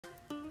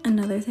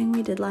Another thing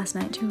we did last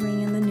night to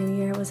ring in the new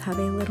year was have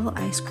a little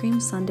ice cream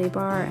sundae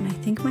bar, and I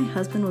think my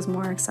husband was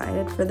more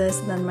excited for this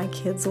than my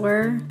kids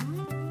were.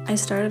 I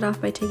started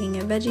off by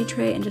taking a veggie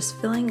tray and just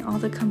filling all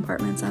the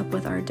compartments up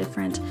with our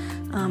different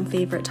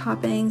favorite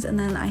toppings, and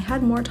then I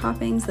had more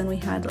toppings than we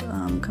had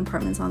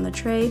compartments on the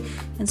tray,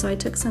 and so I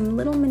took some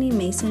little mini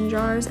mason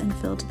jars and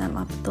filled them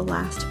up with the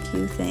last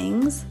few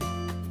things.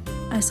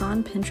 I saw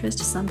on Pinterest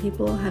some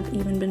people have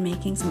even been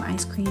making some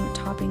ice cream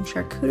topping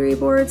charcuterie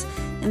boards,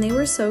 and they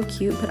were so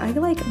cute, but I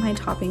like my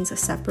toppings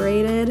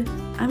separated.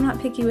 I'm not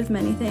picky with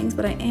many things,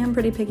 but I am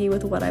pretty picky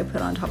with what I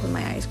put on top of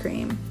my ice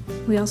cream.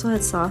 We also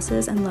had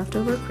sauces and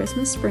leftover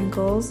Christmas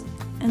sprinkles,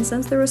 and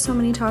since there were so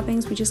many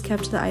toppings, we just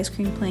kept the ice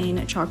cream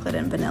plain chocolate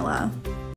and vanilla.